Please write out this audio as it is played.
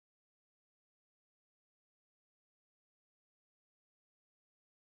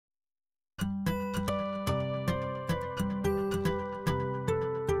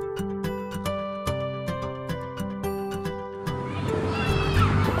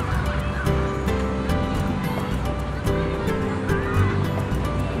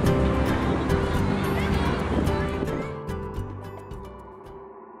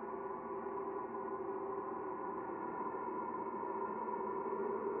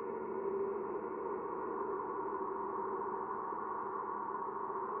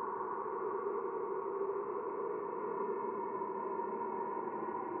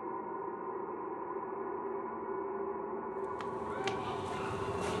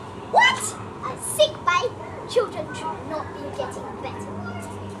not been getting better.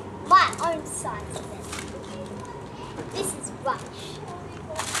 My own size of it. This is rubbish.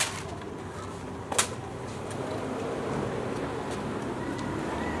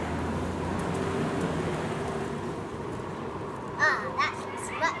 Ah, that looks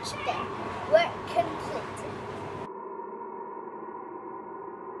much better. Work completed.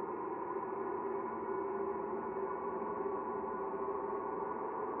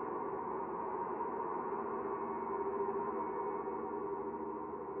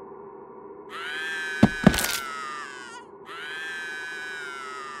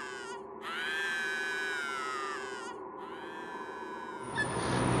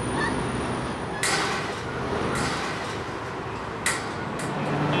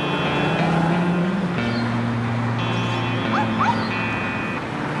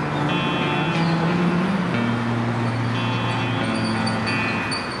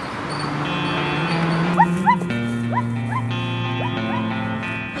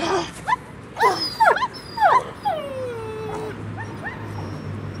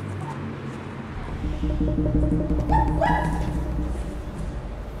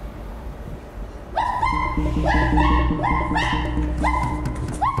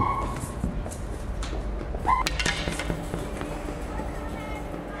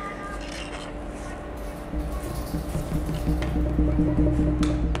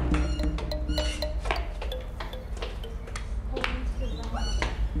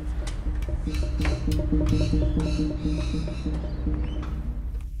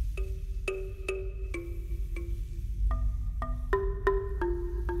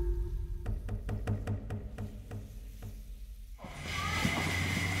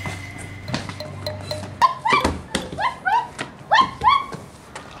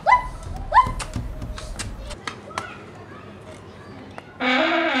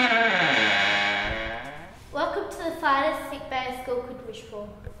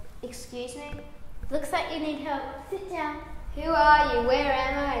 Excuse me? Looks like you need help. Sit down. Who are you? Where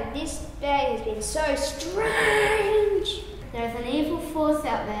am I? This day has been so strange. There's an evil force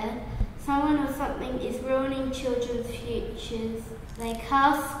out there. Someone or something is ruining children's futures. They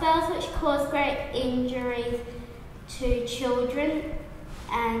cast spells which cause great injuries to children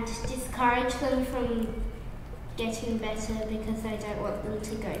and discourage them from getting better because they don't want them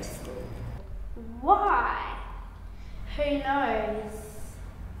to go to school. Why? Who knows?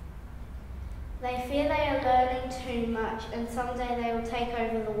 They fear they are learning too much and someday they will take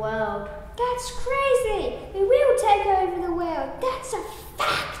over the world. That's crazy! We will take over the world. That's a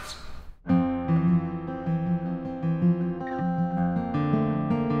fact!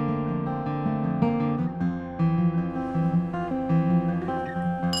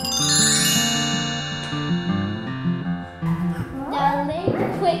 Now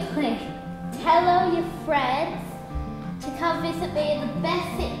leave quickly. Tell all your friends to come visit me in the best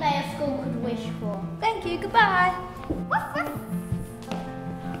sick bay a school could wish for. Thank you, goodbye.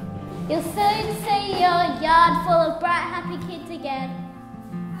 You'll soon see your yard full of bright, happy kids again.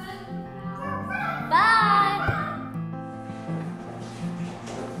 Bye.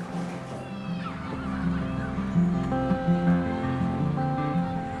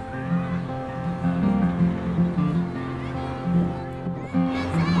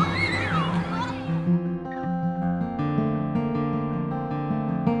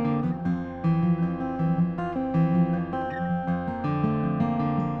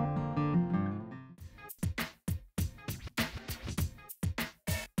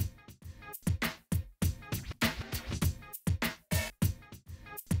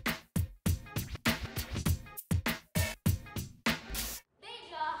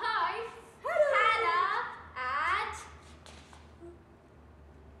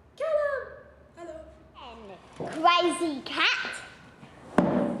 Crazy cat.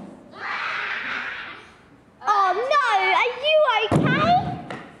 Oh no, are you okay?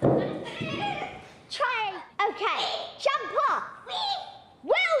 Try. Okay, jump up.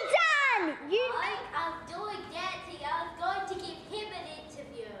 Well done. You. I'm doing dancing. I was going to give him an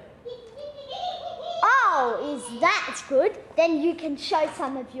interview. Oh, is that good? Then you can show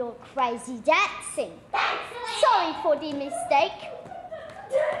some of your crazy dancing. Sorry for the mistake.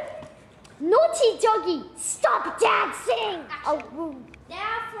 Naughty doggy, stop dancing! Oh.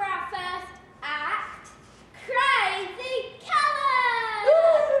 Now for our first act, Crazy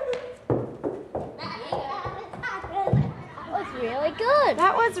Callum! That was really good.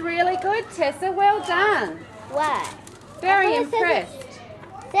 That was really good, Tessa. Well done. What? Very impressed.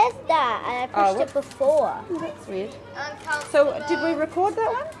 Says that, and I pushed it before. Oh, that's weird. So, did we record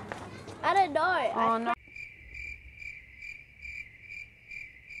that one? I don't know. Oh, no.